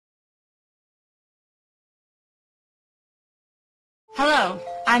Hello,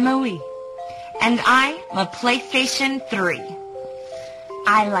 I'm a Wii, and I'm a PlayStation 3.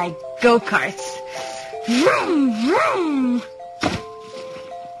 I like go-karts. Vroom, vroom.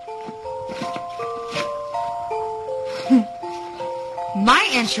 My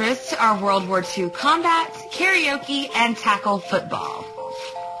interests are World War II combat, karaoke, and tackle football.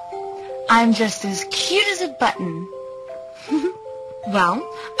 I'm just as cute as a button. Well,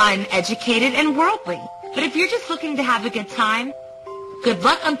 I'm educated and worldly, but if you're just looking to have a good time, good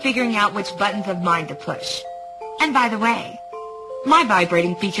luck on figuring out which buttons of mine to push. And by the way, my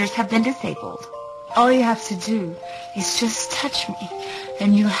vibrating features have been disabled. All you have to do is just touch me,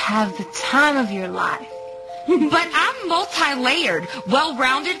 and you'll have the time of your life. But I'm multi-layered,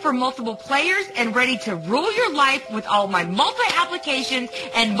 well-rounded for multiple players, and ready to rule your life with all my multi-applications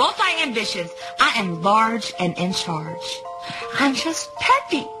and multi-ambitions. I am large and in charge. I'm just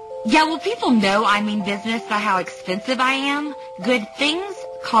peppy. Yeah, well, people know I mean business by how expensive I am. Good things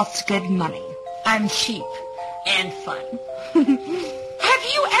cost good money. I'm cheap and fun. Have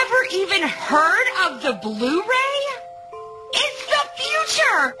you ever even heard of the Blu-ray? It's the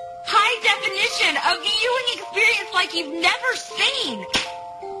future! High definition, a viewing experience like you've never seen.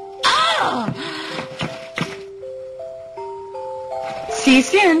 Ugh! See you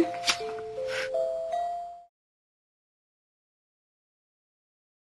soon.